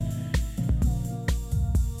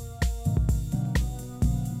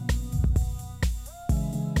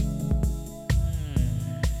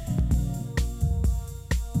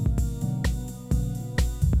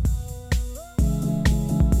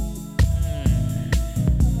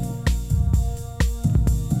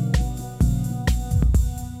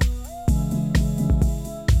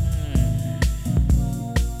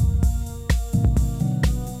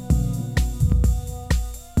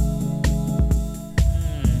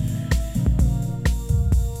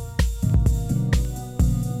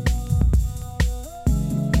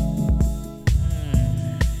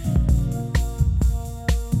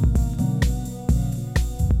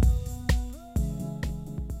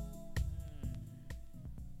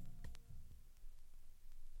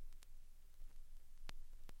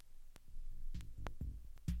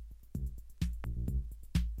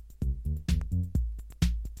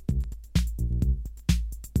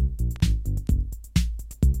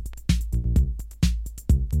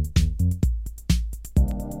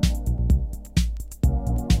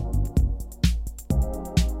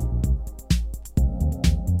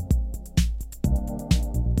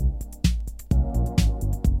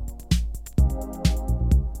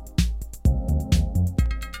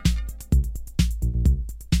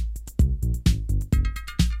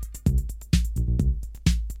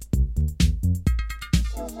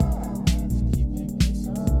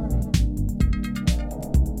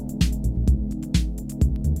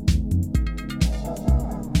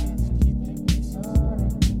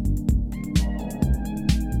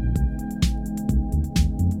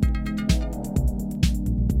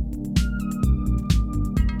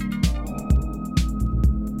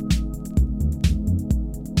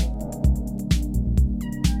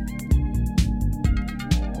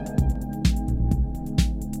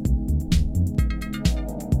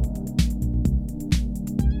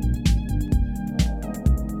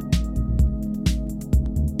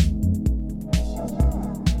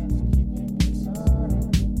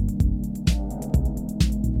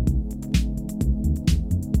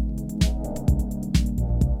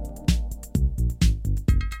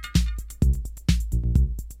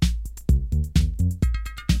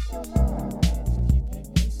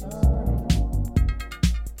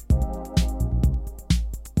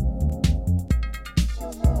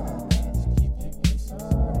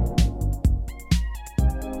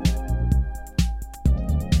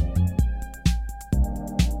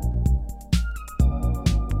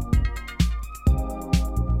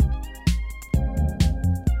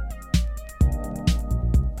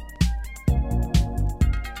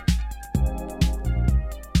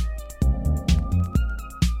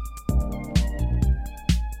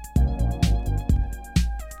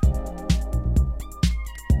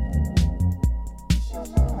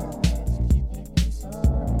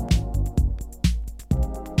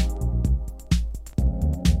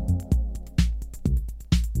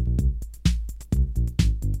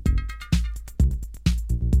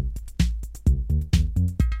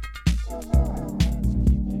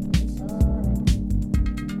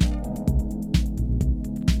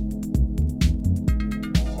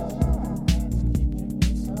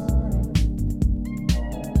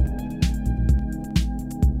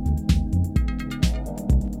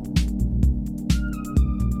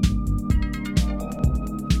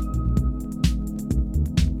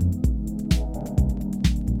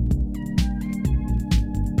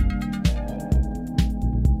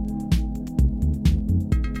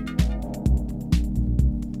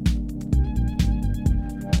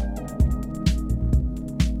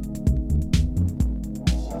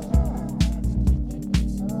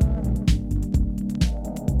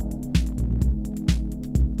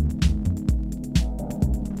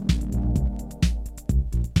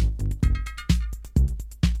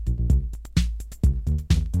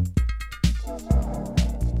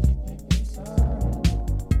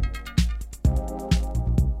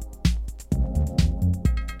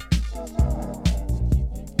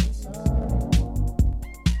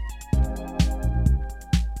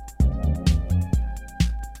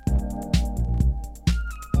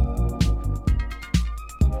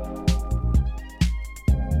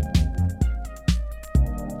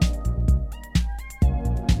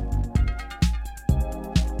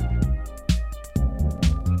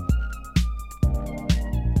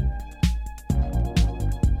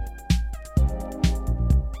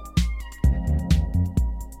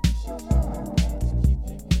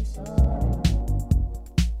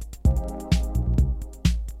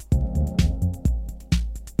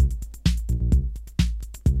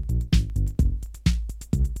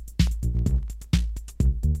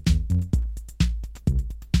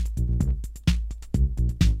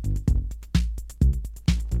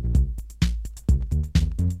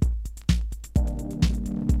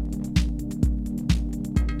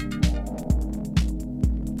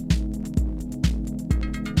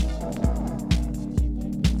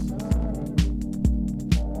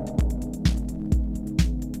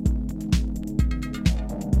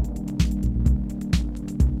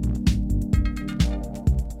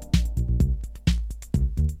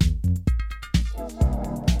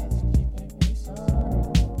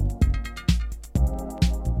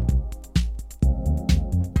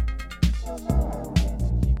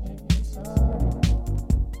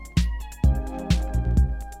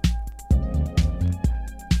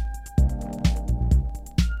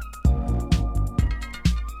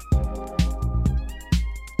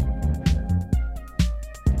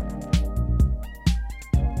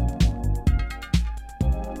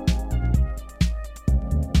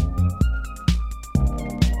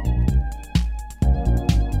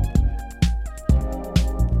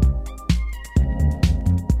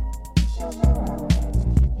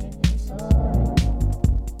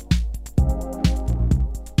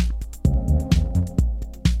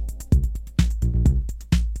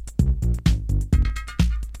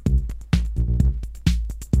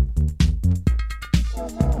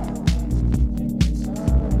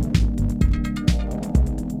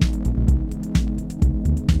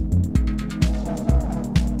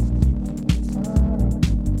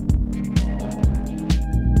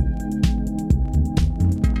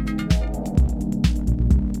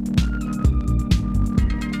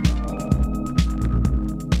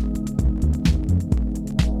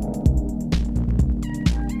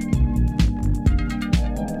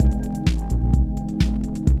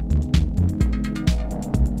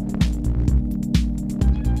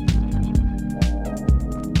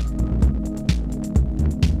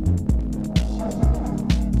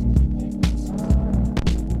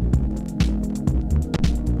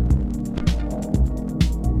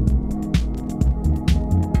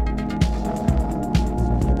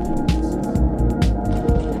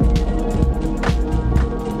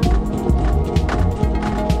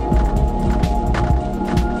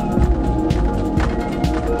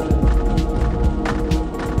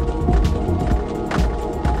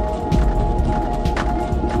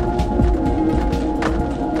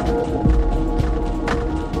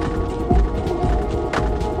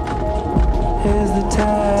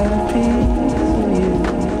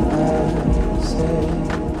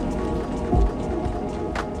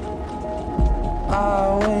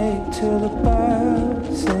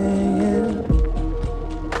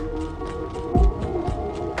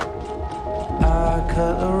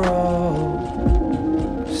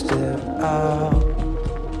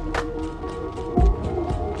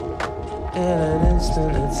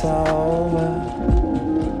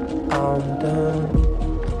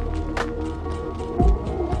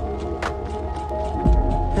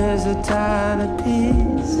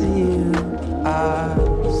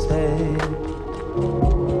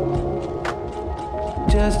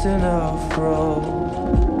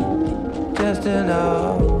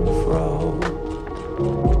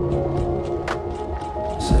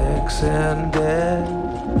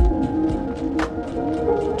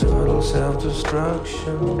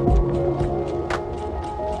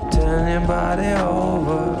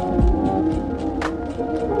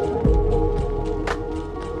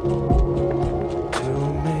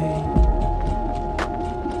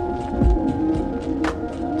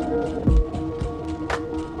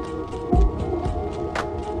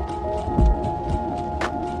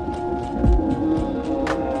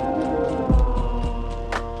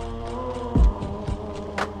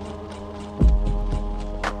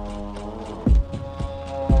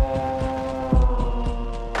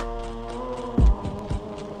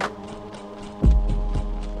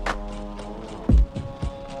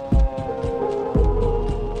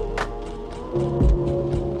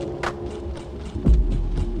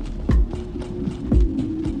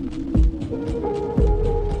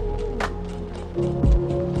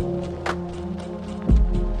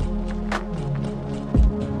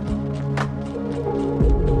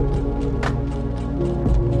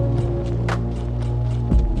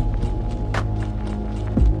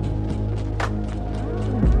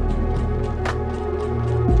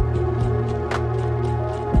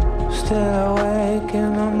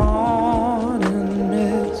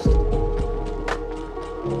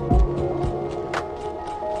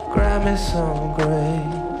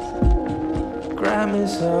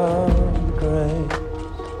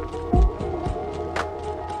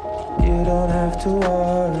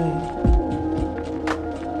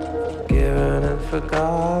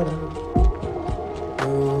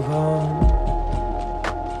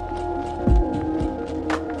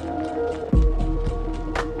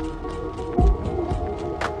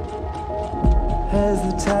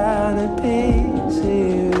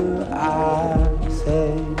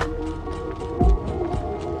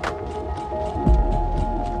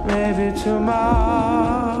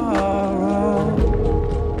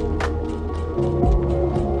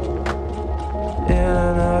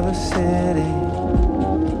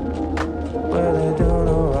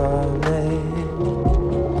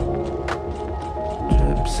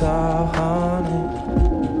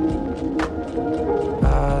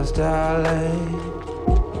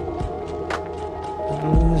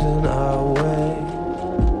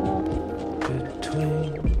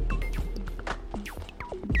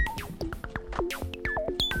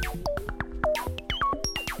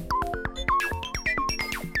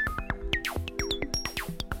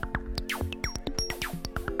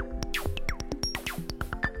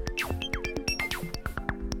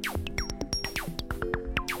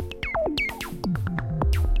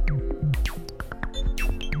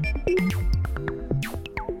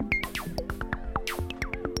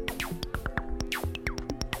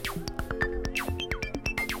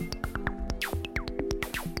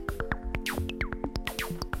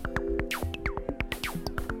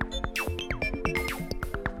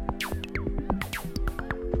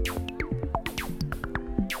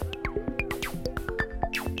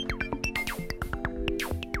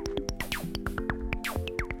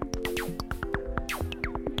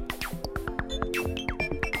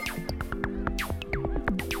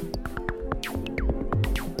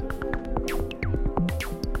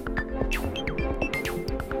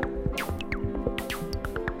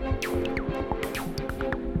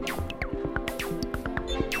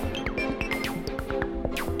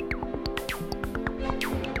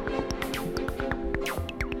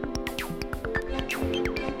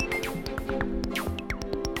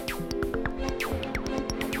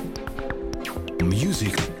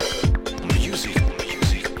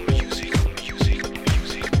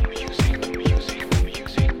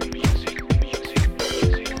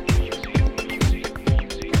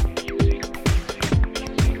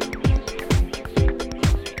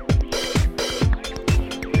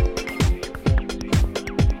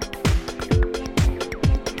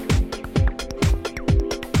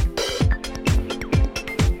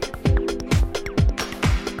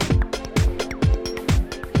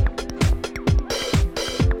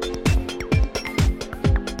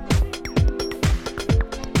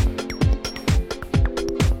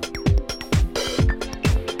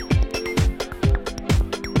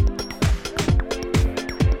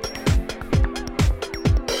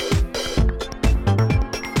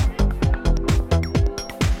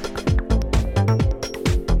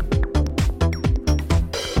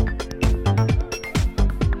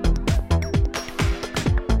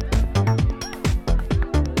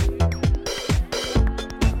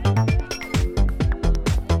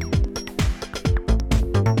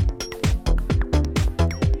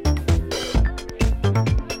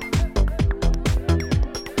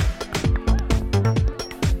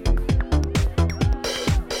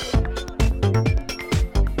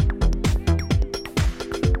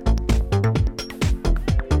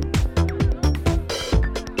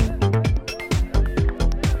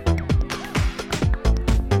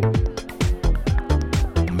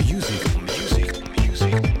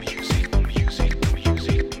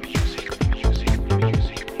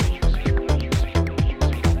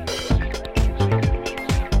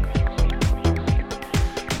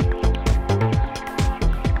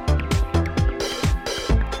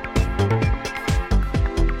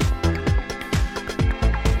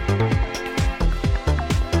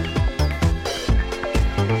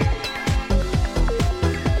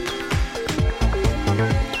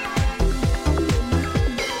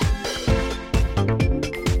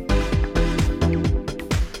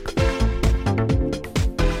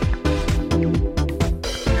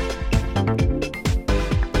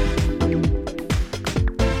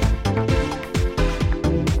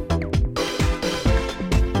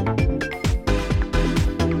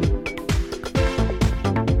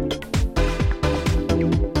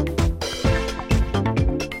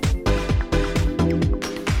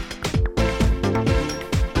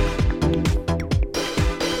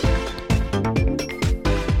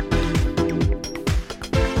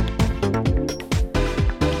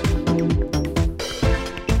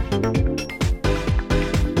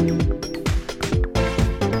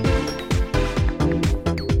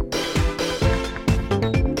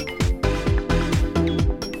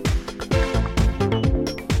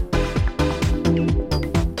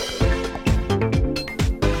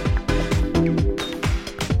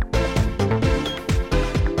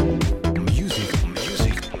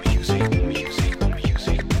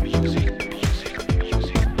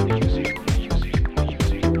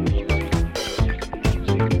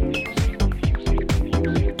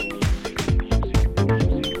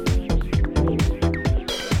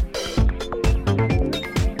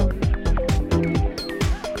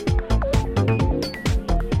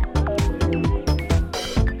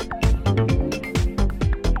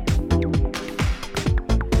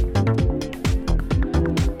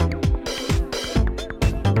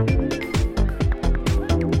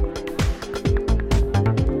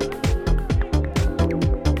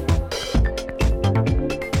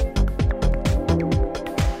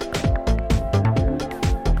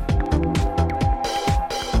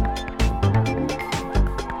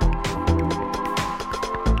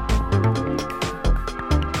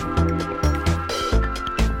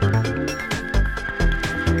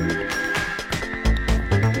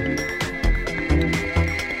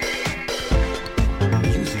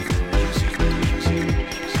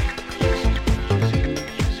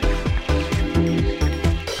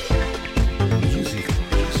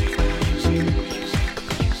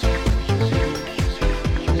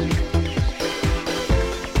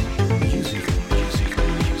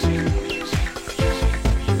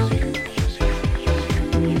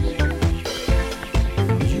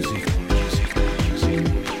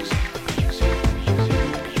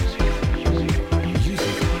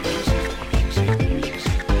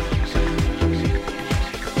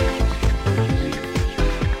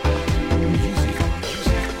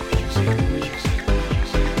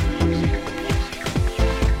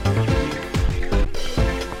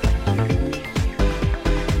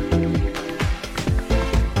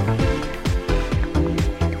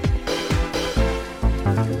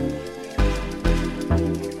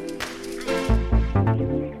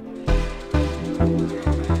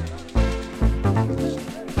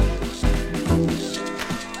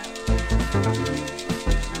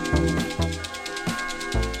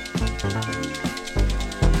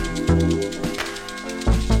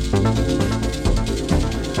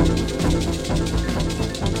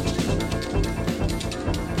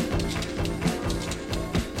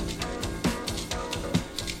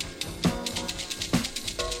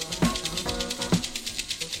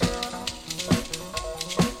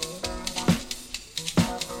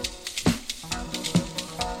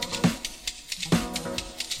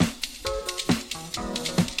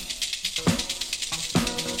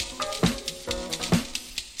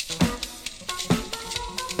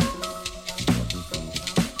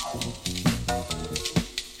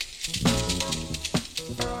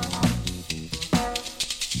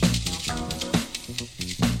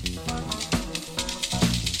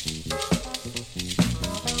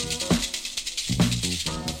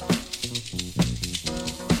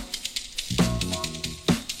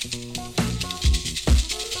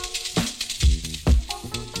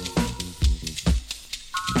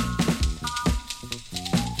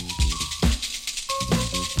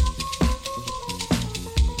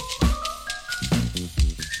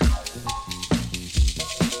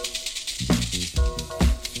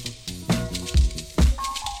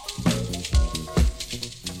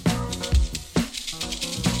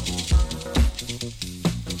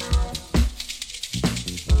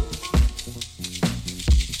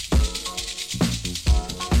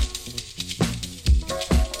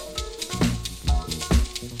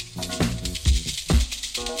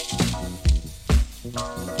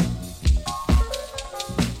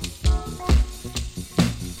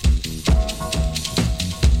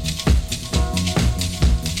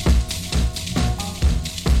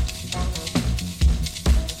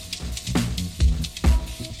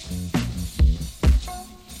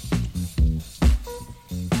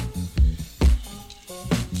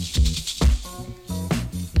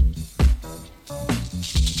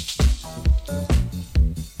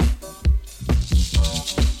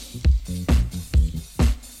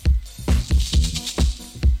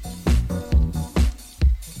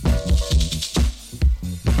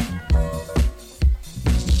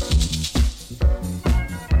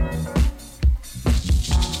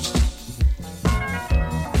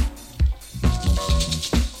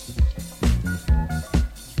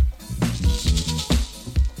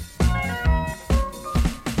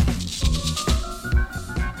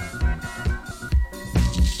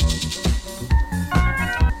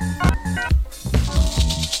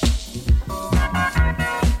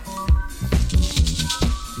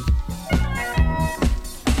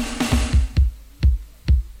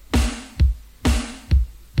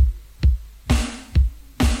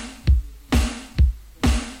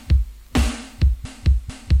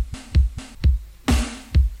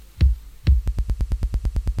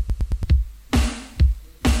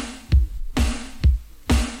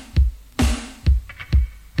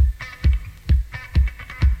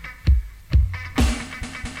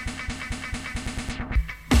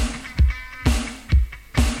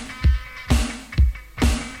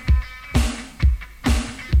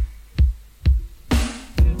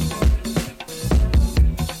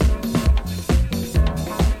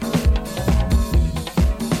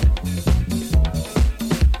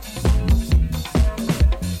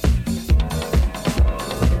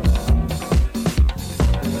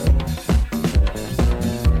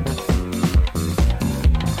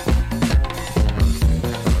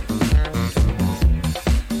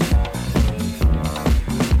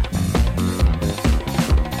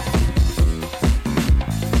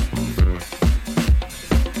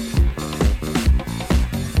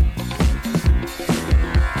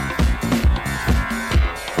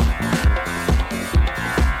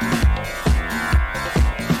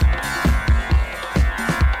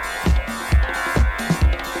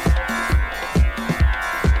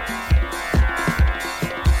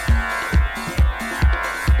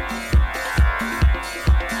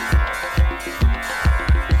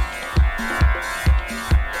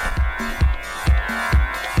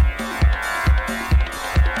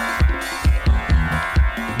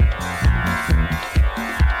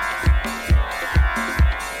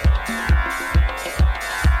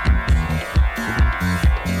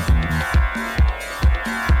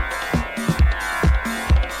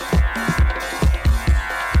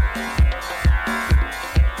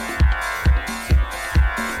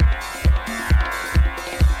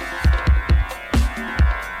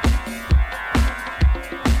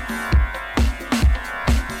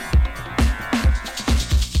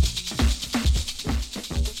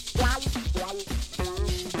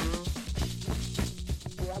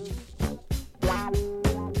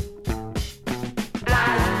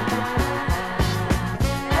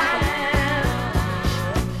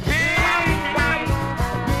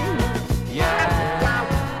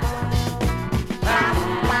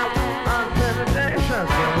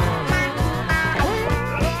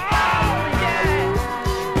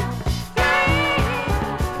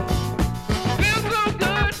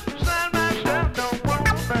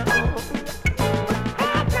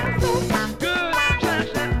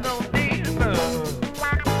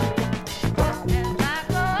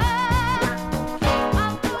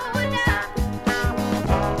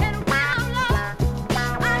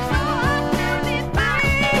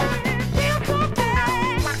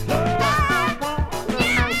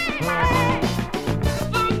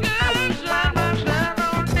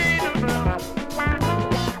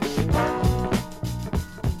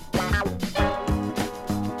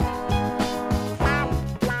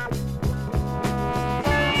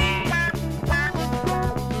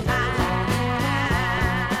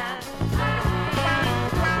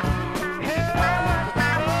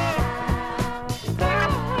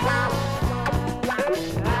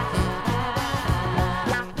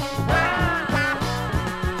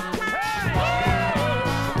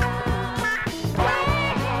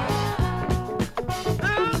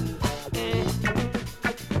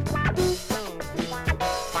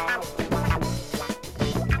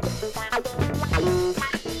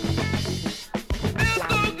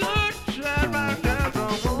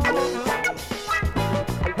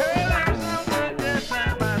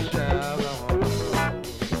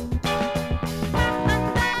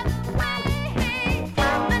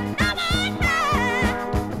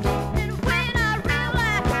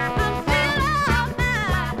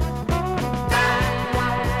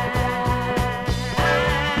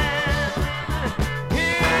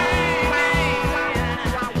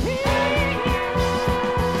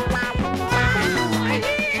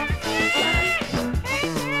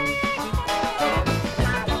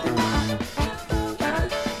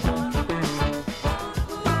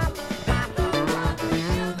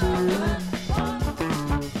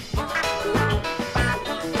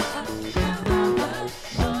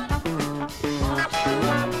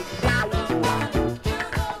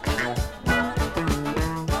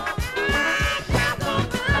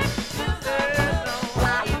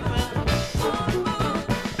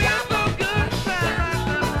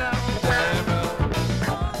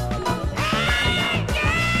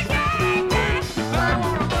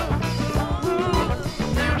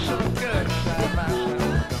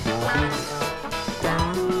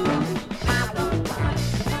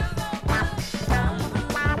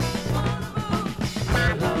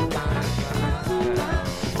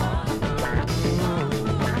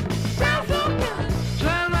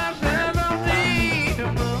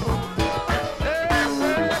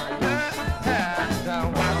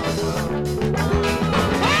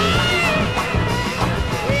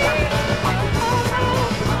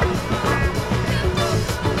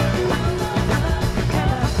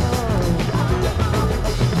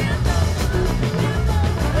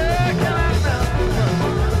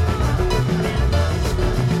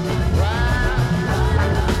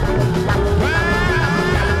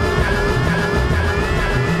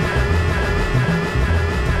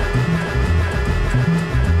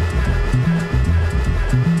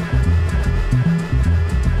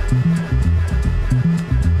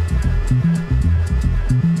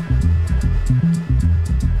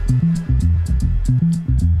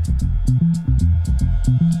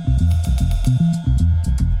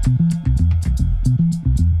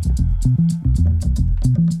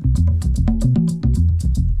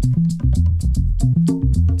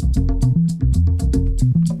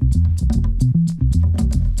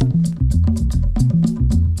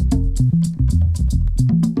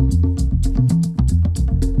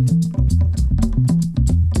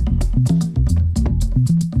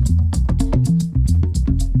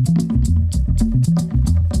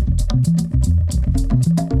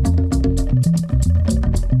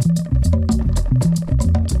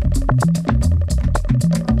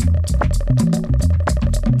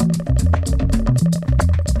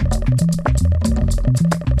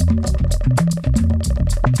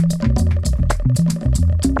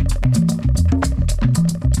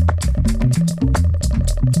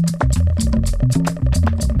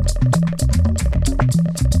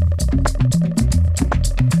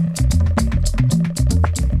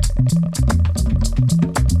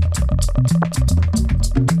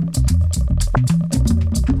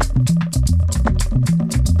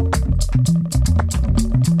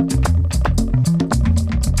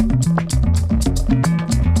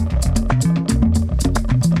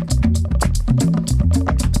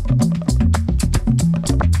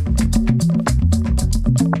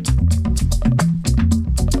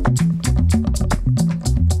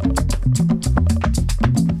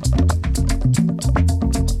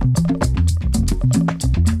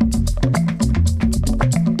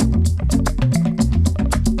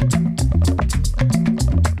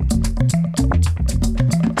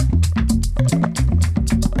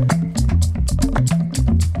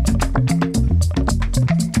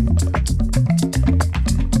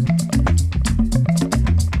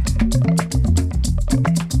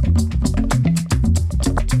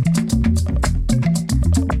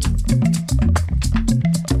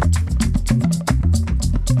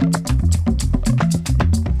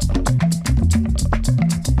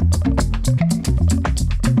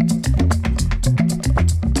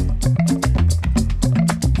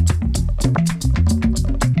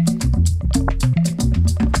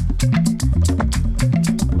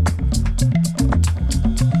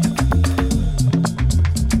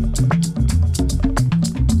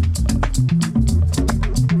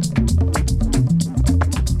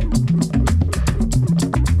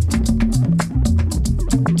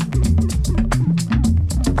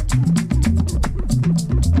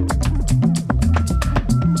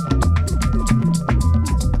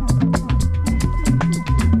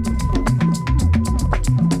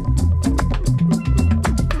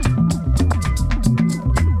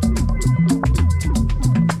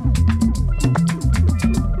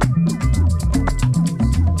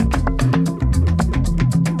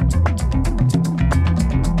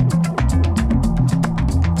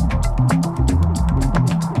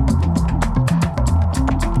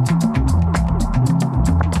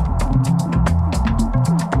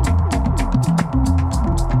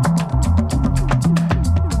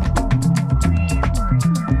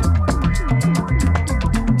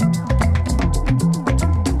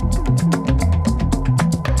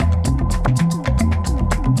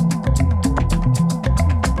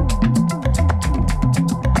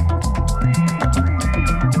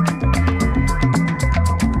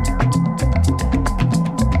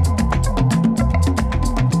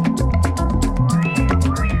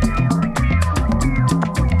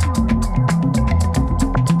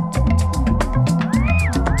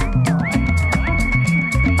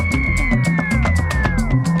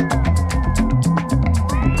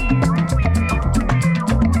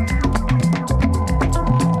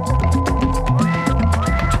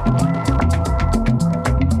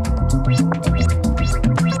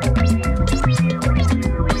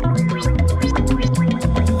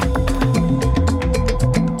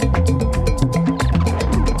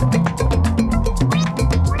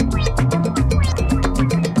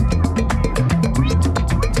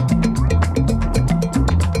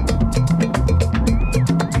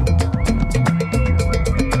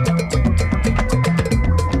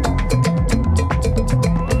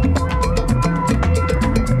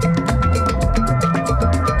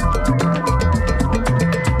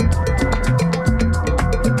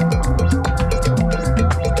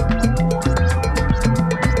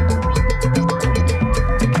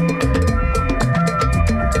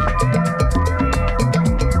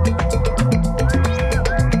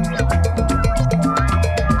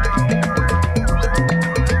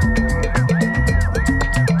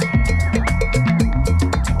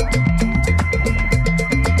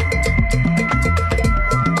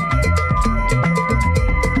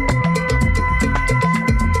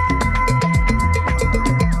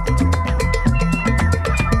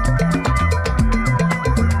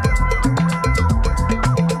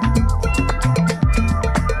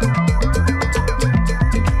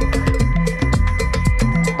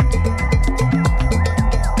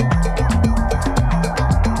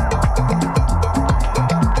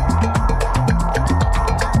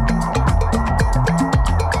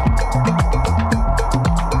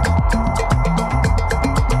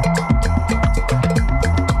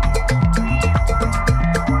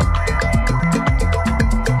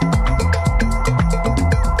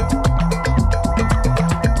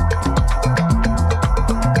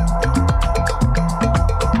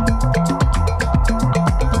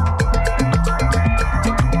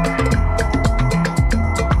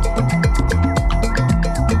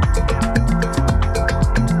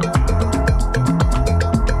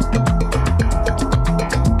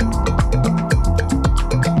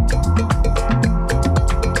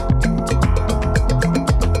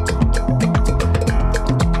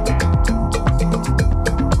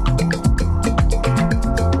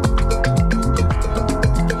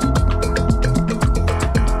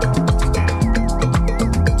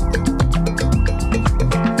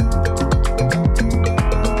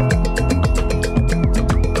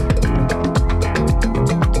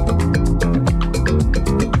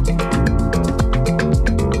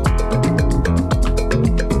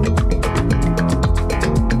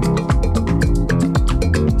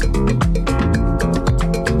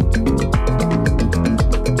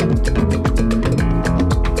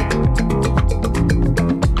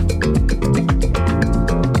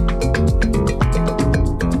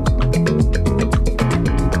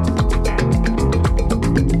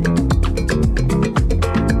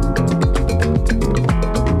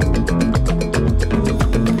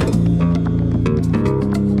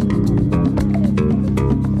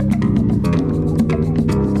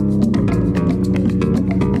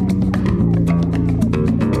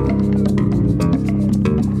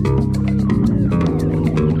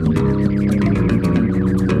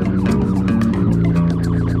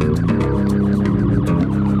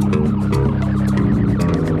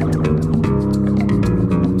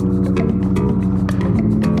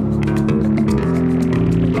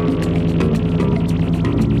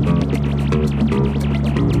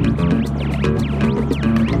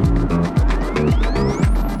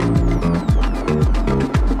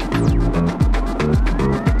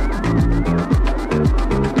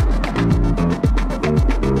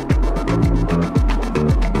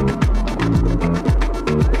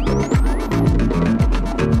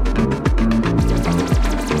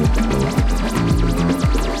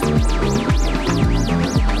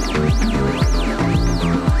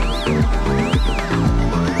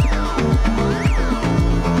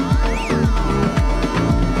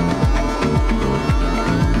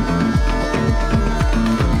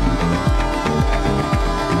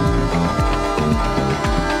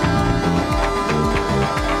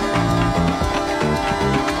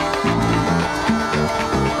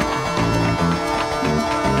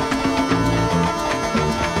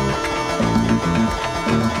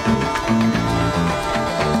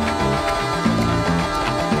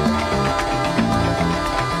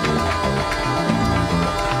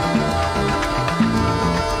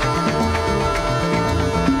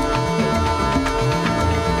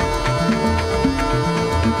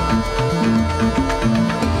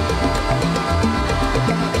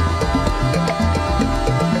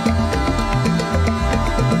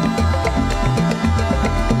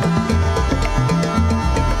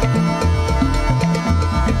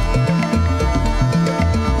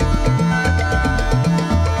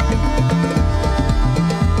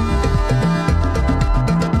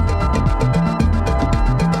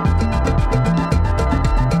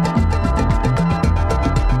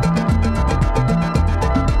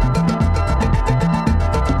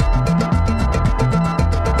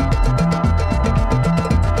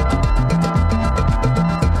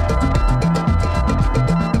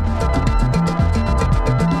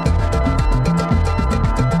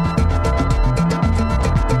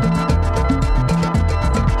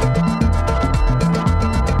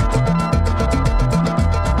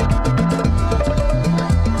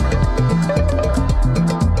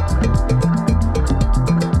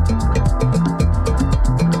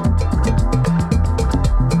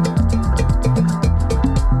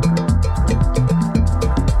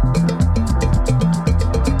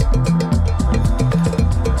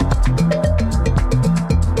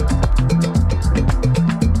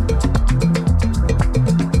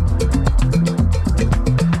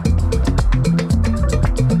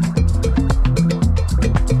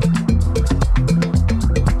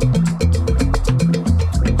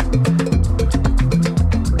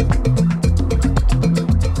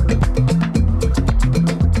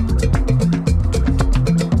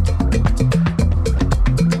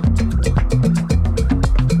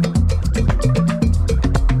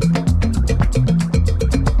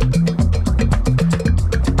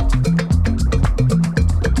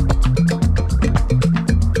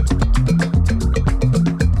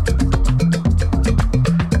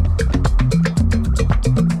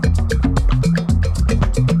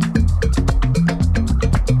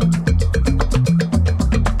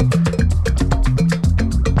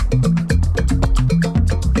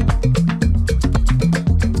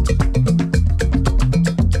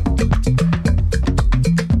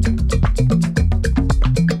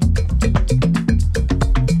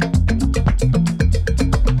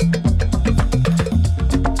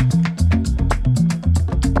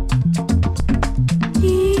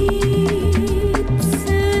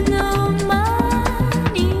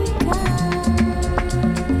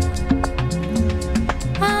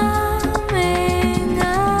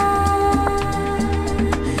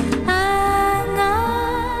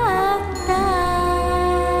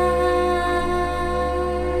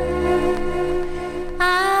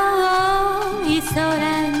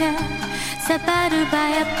パルバ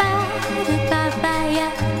ヤパルパパヤ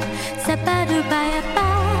サパルバヤパ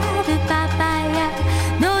ルパパヤ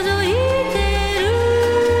覗いてる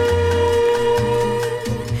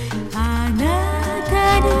あなた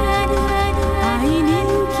に会いに行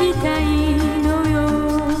きたいのよ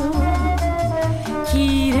綺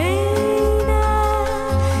麗な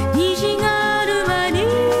虹がある間に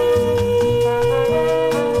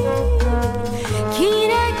キ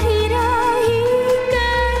ラキラ光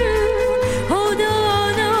る歩道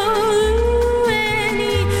の上に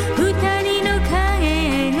二人の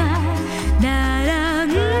影が並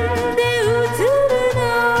んで映るの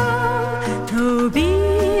扉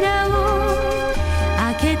を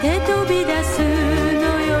開けて飛び出すの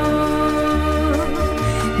よ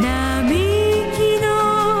並木の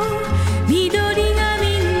緑がみ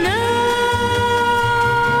んな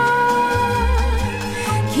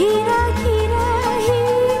キラキラ光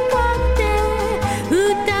って歌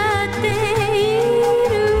ってい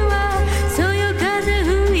るわそよ風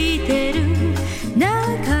吹いてる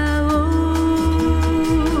中を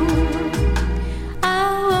青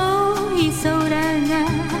い空が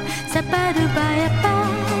サパルバヤパ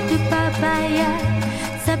ルパパヤ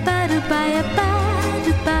サパルバヤパ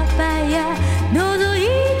ルパパヤ覗い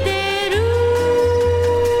てる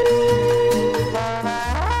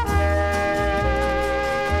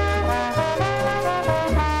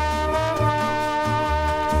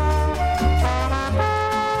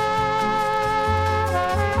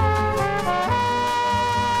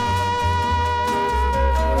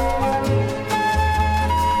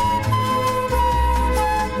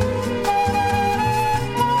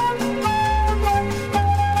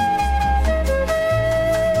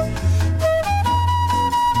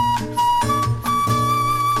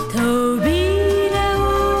扉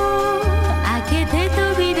を開けて飛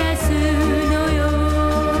び出すのよ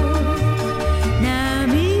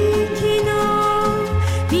並木の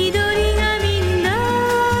緑がみんな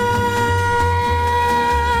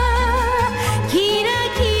キラ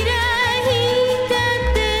キラ光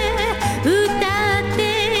って歌って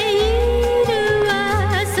いるわ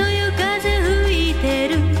そよ風吹いて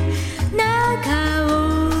る中を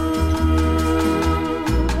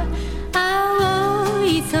青い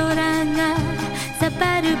空がサ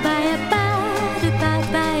パルバヤパルパ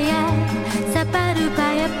パヤサパルバ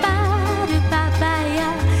ヤパルパパヤ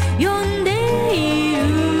呼んでいる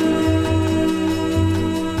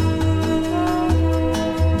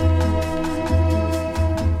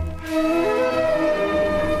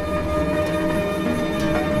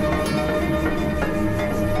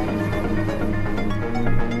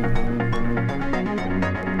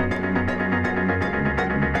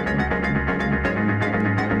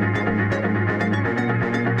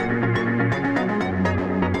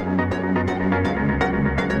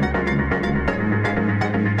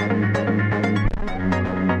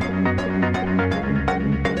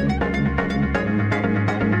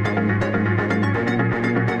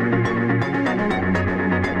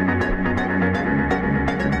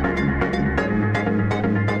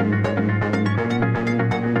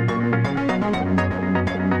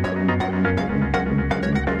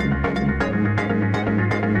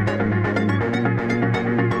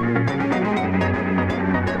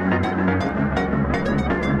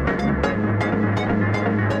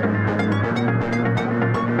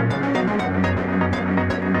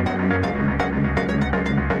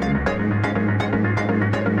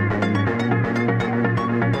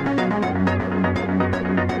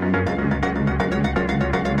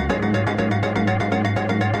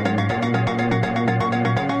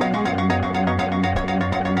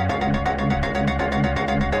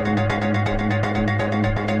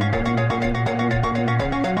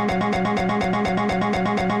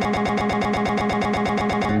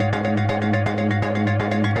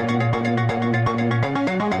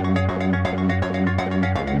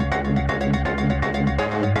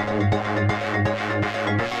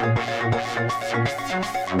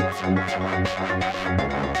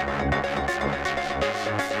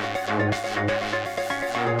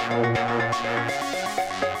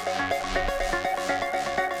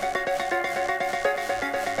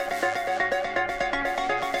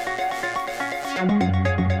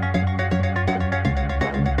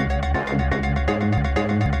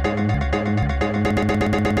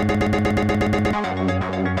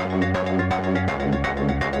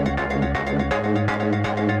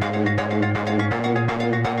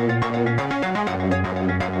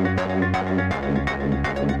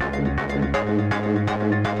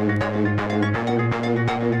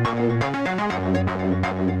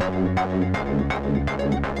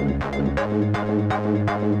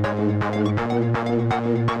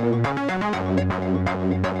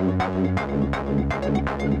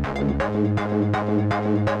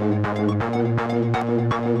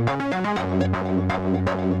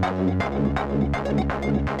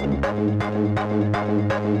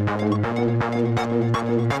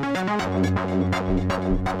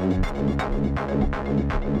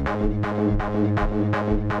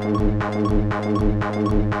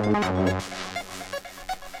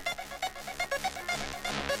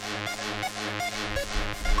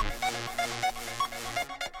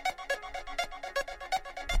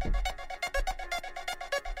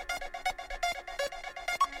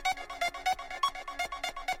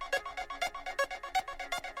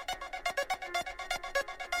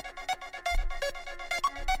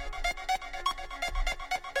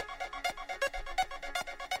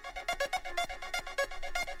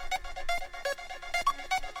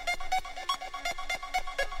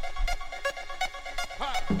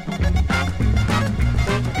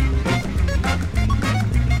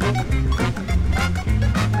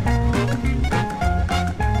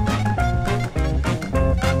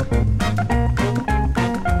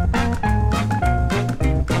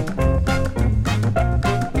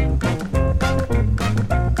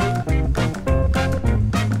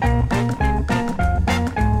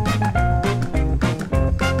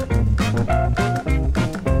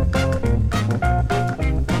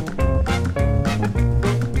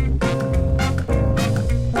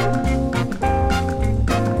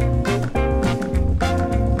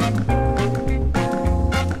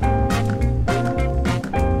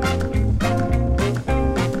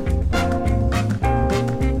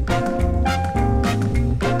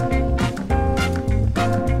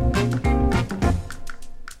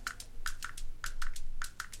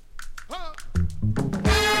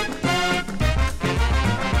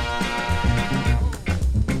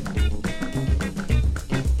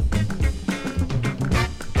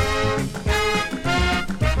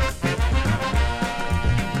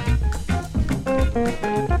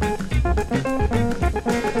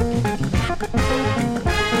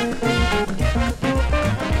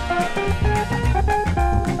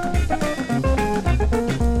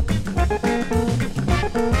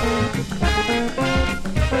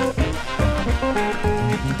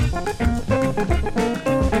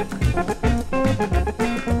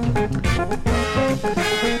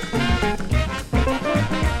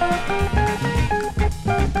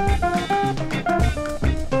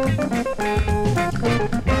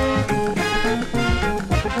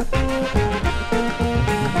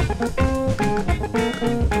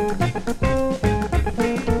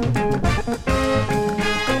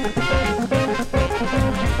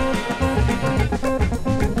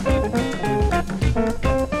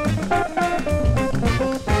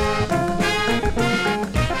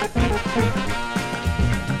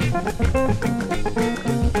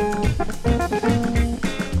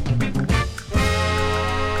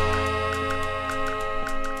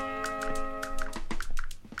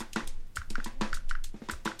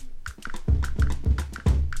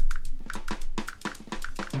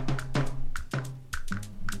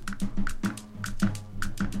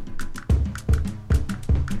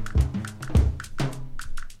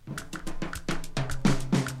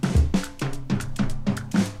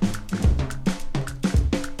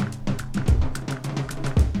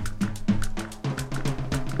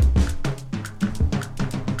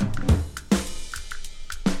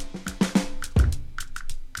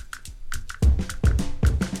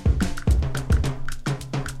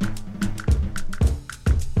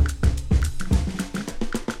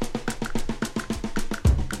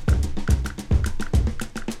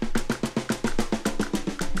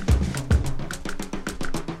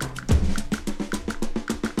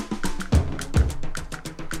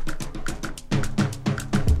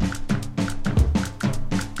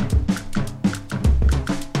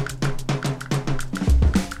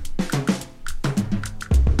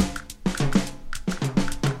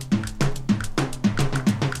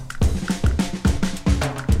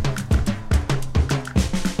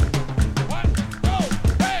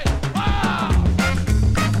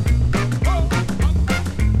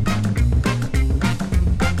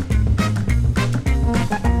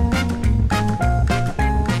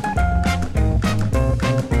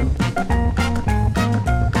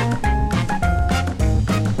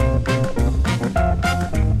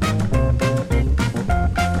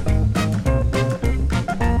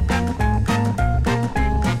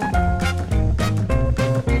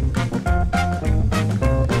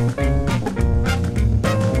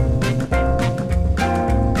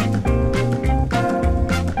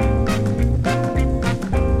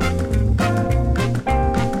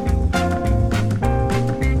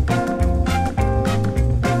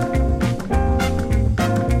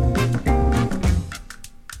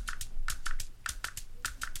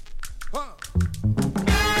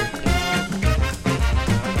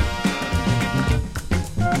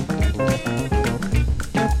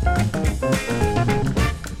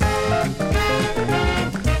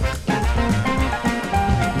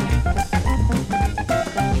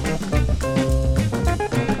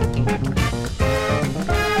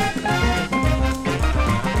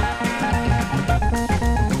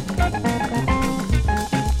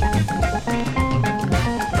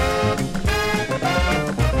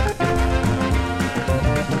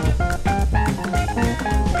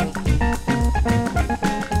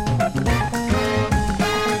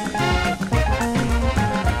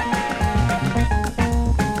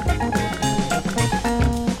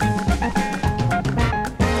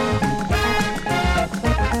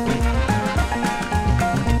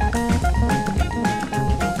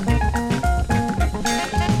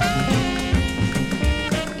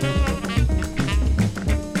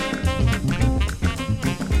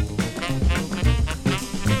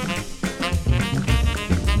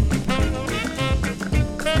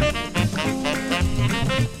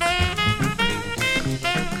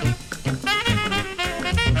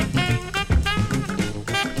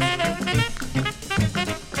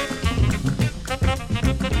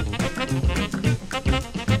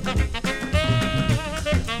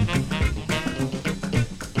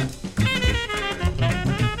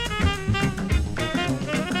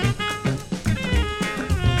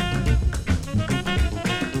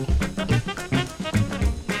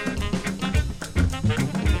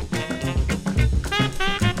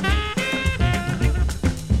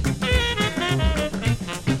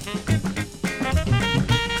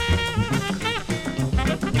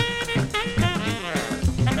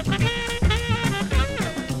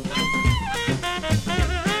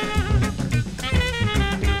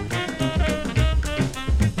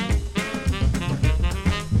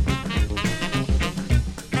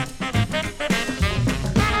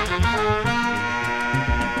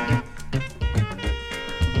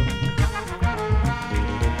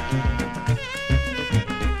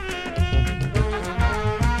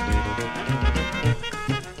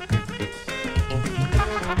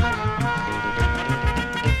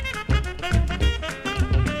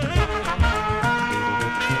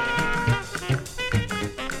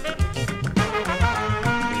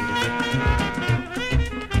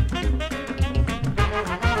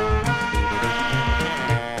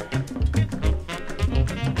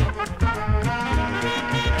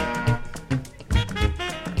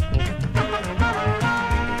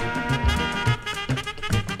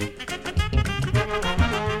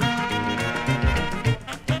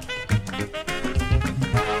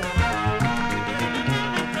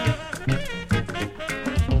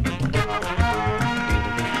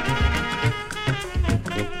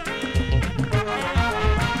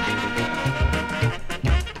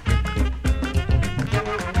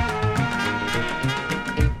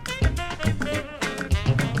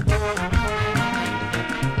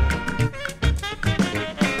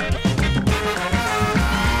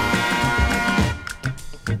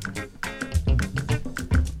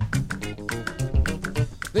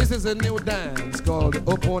is a new dance called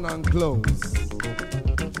open and close.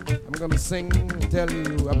 I'm gonna sing, tell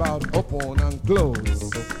you about open and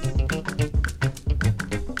close.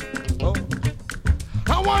 Oh.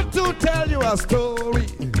 I want to tell you a story.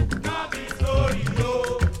 Not a story,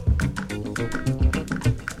 no.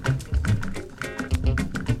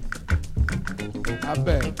 I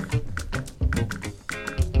beg.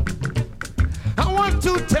 I want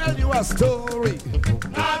to tell you a story.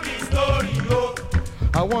 Not a story, no.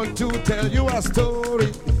 I want to tell you a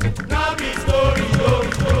story. Not a story, no.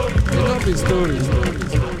 It not be story.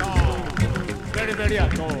 Very, very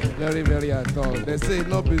at all. Very, very at all. They say it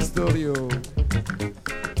not be story. Oh.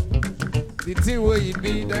 The thing where it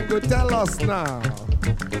be, then go tell us now.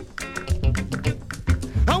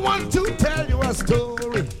 I want to tell you a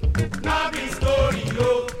story. Not a story,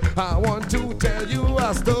 no. I want to tell you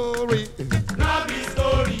a story. Not a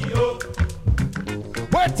story, no.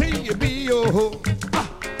 Where till you be, oh?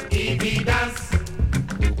 Ibi dance.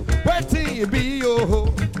 Where till you be,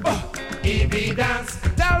 oh? Ibi dance.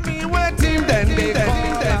 Tell me where till then they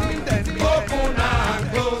call out. Open and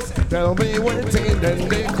close. Tell me where till then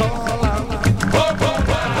they call out. Open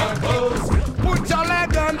and close. Put your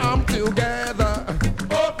leg and arm together.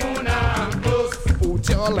 Open and close. Put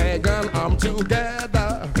your leg and arm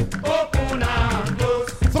together. Open and close.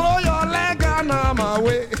 Throw your leg and arm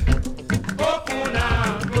away. Open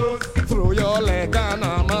and close. Throw your leg and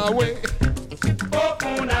arm away.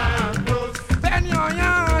 Open and close. Bend your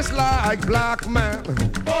hands like black man.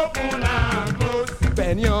 Open and close.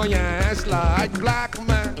 Bend your hands like black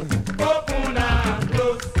man. Open and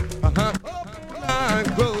close. Uh-huh. Open and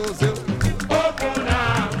close. Open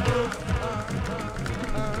and close.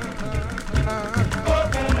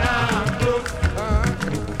 Open and close.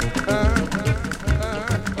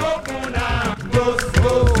 Open and close.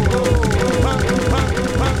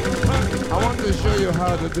 I want to show you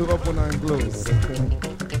how to do open and close.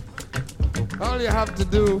 All you have to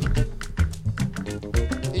do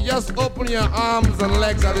is just open your arms and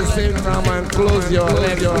legs at the same time and close your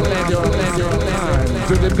legs, your legs, your legs, your legs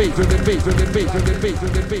to the beat, to the beat, to the beat, to the beat, to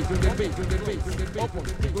the beat, to the beat, to the beat, to the beat. Open,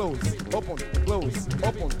 close, open, close,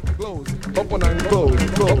 open, close, open and close,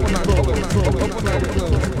 open and close, open and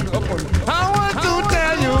close, open. I want to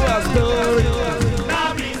tell you a story.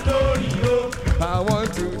 Not a story, yo. I want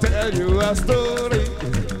to tell you a story.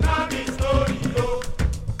 Not a story, yo.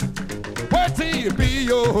 Where till you be,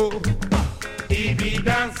 yo? Ibi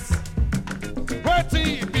dance. Where till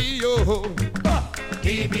you be, yo?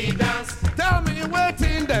 Ibi dance. Tell me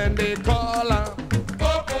waiting, then they call her.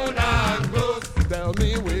 Open and close. Tell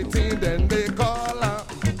me waiting, then they call her.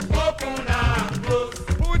 Open and close.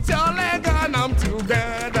 Put your leg and arm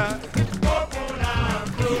together. Open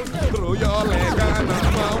and close. Throw your leg and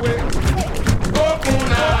arm away.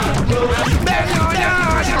 Open and close. Then your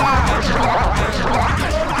yard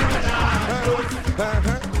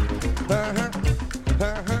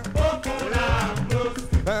Open and close.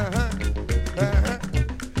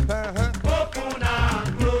 Open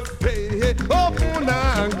and close. Hey, hey, oh.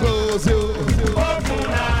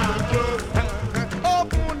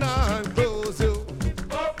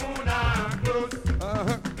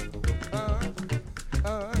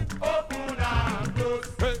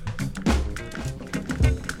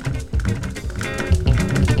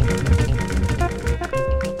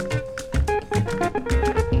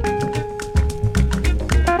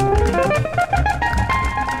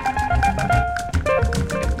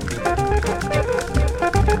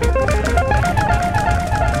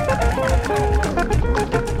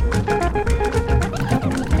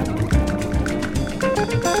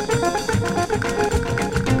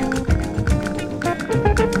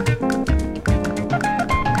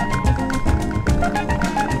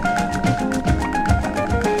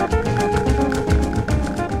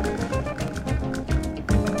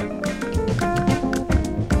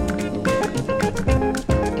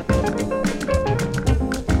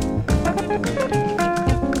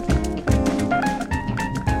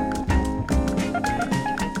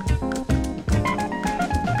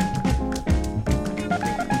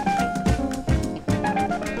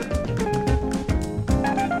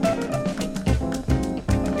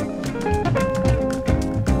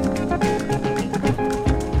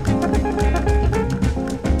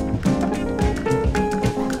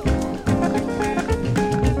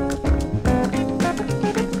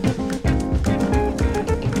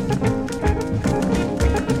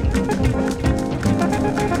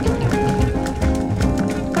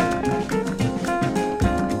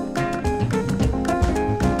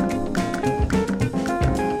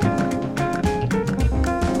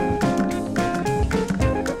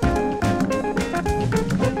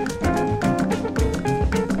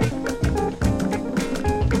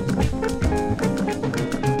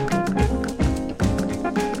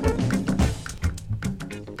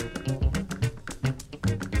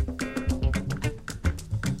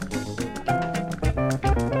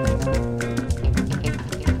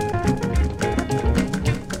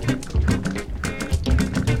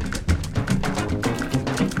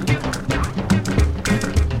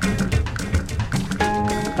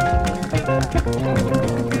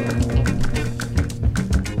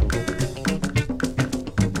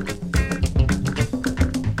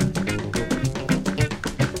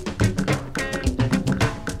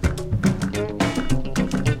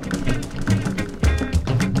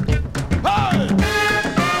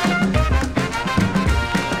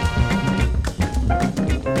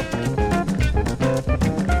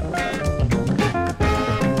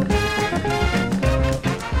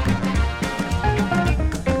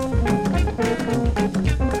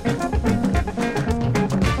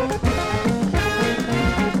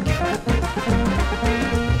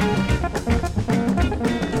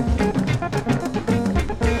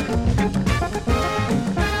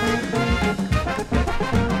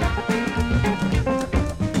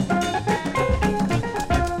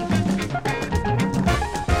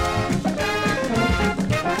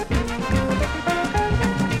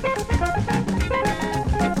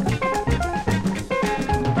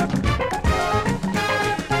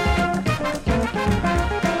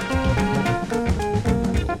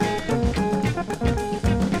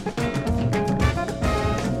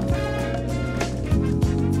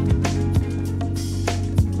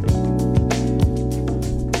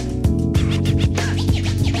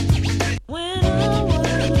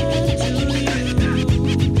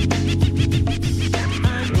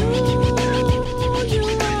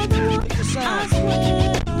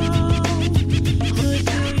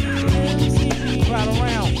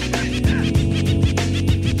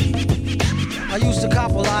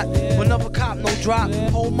 Another cop, no drop.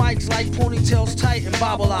 Hold mics like ponytails tight and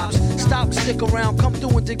bobble ops. Stop, stick around, come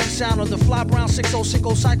through and dig the sound of the fly brown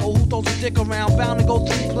 6060 psycho who throws a dick around. Bound to go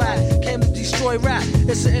 3 plat. Came to destroy rap.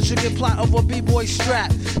 It's an intricate plot of a b-boy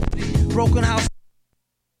strap. Broken house.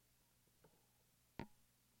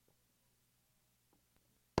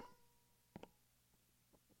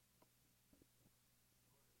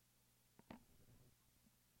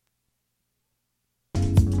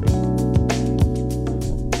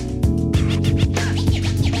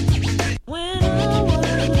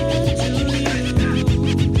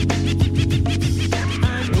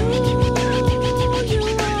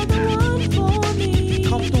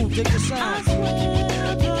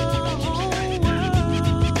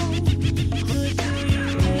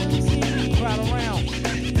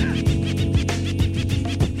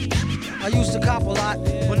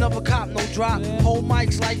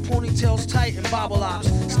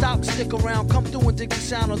 Around, come through and dig the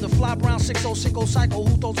sound of the fly brown 6060 psycho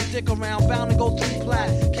who throws a dick around. Bound to go 3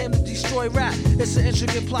 plat. Came to destroy rap. It's an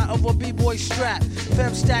intricate plot of a b-boy strap.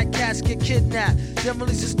 Fem stack cats get kidnapped. Then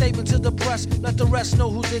release a statement to the press. Let the rest know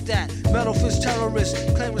who did that. Metal fist terrorists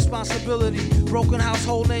claim responsibility. Broken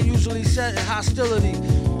household name usually set in hostility.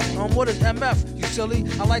 What is MF? You silly.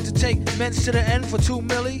 I like to take ments to the end for 2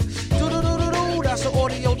 milli. Do-do-do-do-do. That's an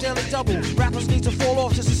audio daily double. Rappers need to fall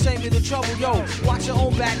off just to save me the trouble. Yo, watch your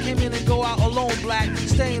own back. Came in and go out alone, black.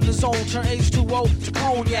 Stay in the zone. Turn H2O to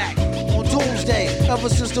cognac. On doomsday. Ever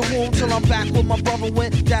since the womb till I'm back where my brother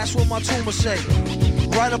went. That's what my tumor say.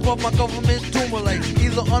 Right above my government doomlay.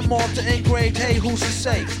 Either unmarked or engraved, hey, who's to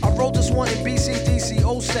say? I wrote this one in BCDC,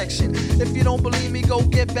 O section. If you don't believe me, go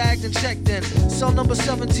get bagged and checked in. Cell number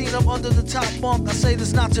 17 up under the top bunk. I say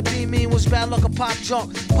this not to be mean, was bad luck a pop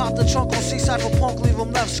junk. Pop the trunk on C-side for punk, leave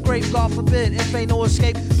him left scraped, God forbid. If ain't no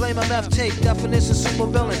escape, blame MF tape. Definition super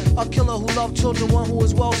villain. A killer who loved children, one who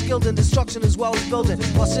is well skilled in destruction as well as building.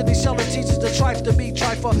 While Sidney Sheldon teaches the trife to be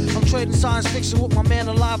trifer. I'm trading science fiction with my man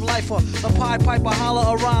alive lifer. A Pied Piper holler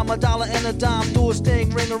a rhyme, a dollar and a dime, do his thing,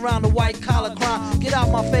 ring around the white collar crime. Get out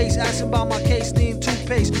my face, asking about my case, need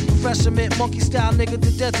toothpaste, refreshment, monkey style nigga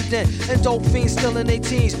to death to death, and dope fiends still in their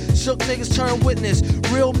teens. Shook niggas turn witness,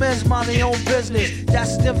 real men's mind their own business.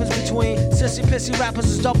 That's the difference between sissy pissy rappers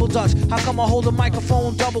is double dutch. How come I hold a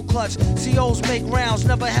microphone double clutch? COs make rounds,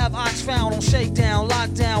 never have ox found on shakedown,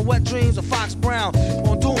 lockdown, wet dreams of Fox Brown.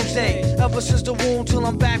 On doomsday, ever since the womb till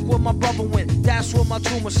I'm back where my brother went. That's what my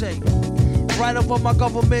tumor say. Right above my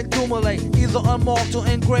government doomlay. Either unmarked or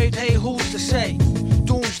engraved, hey, who's to say?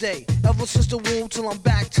 Doomsday, ever since the womb till I'm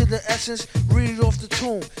back to the essence. Read it off the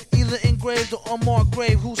tomb. Either engraved or unmarked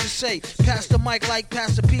grave, who's to say? Pass the mic like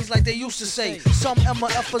pass the peas like they used to say. Some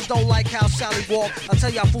MFers don't like how Sally walk. I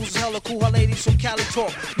tell y'all fools is hella cool, her ladies from Cali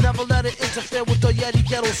talk. Never let it interfere with the Yeti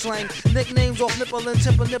ghetto slang. Nicknames off nipple and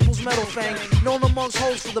tip of nipples metal fang. Known amongst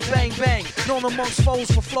hoes for the bang bang. Known amongst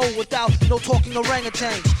foes for flow without no talking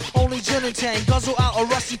orangutans. Only gin and tang, guzzle out a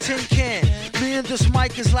rusty tin can. Me and this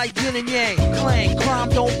mic is like yin and yang. Clang, crime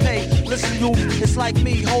don't pay. Listen, youth, it's like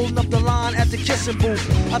me holding up the line at the kissing booth.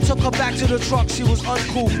 I took her back to the truck, she was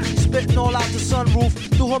uncouth. Spitting all out the sunroof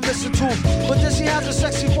through her missing tooth. But then she has a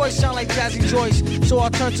sexy voice, sound like Jazzy Joyce. So I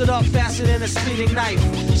turned it up faster than a speeding knife.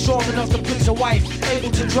 Strong enough to please a wife.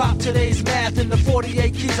 Able to drop today's math in the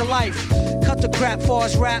 48 keys of life. Cut the crap for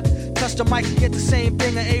his rap. Touch the mic and get the same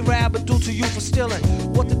thing an A-Rab would do to you for stealing.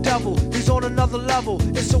 What the devil? He's on another level.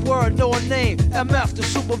 It's a word, no a name. MF, the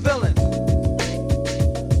super villain.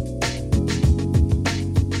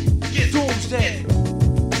 Doomsday.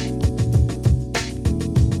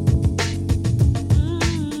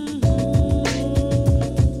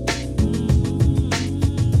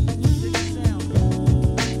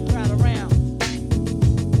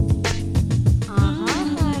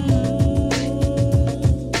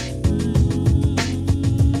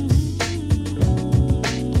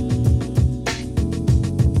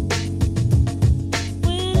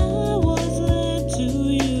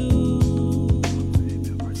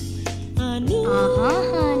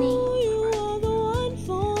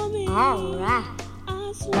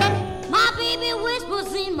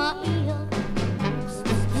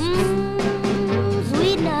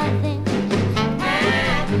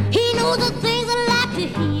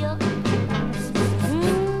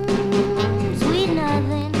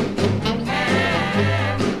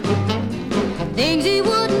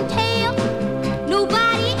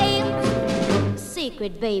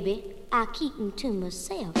 Baby, I keep them to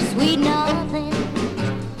myself. Sweet nothing,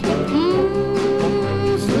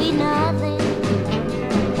 sweet nothing.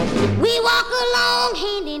 We walk along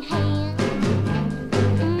hand in hand.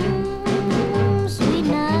 Sweet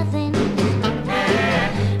nothing.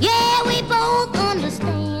 Yeah, we both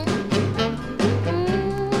understand.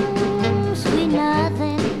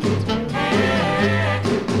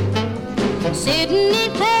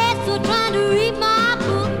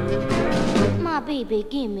 baby,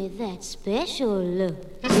 give me that special look.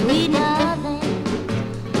 Sweet nothing,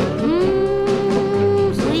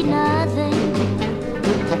 sweet nothing.